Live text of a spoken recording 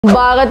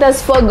Bharat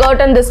has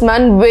forgotten this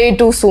man way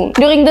too soon.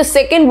 During the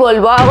Second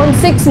World War, around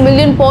 6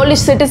 million Polish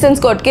citizens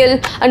got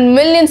killed and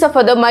millions of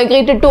others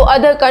migrated to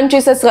other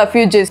countries as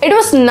refugees. It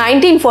was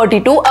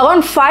 1942,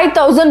 around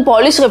 5,000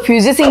 Polish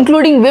refugees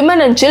including women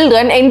and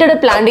children ended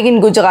up landing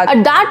in Gujarat.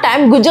 At that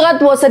time,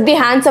 Gujarat was at the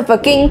hands of a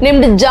king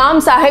named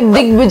Jam Sahib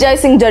Digvijay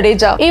Singh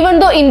Jadeja. Even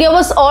though India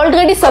was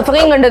already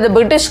suffering under the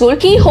British rule,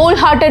 he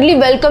wholeheartedly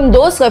welcomed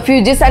those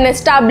refugees and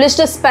established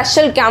a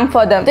special camp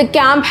for them. The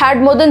camp had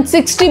more than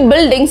 60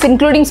 buildings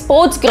including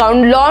sports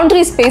ground,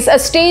 laundry space, a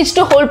stage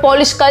to hold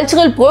Polish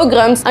cultural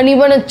programs and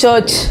even a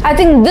church. I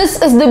think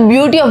this is the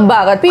beauty of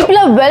Bharat. People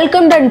are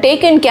welcomed and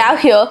taken care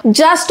here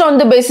just on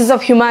the basis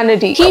of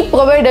humanity. He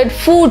provided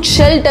food,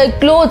 shelter,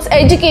 clothes,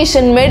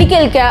 education,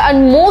 medical care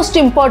and most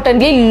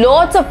importantly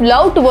lots of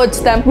love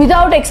towards them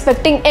without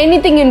expecting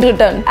anything in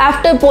return.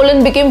 After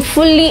Poland became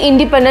fully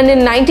independent in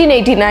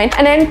 1989,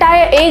 an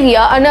entire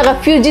area and a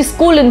refugee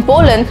school in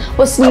Poland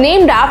was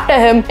named after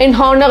him in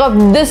honor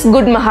of this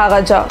Good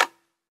Maharaja.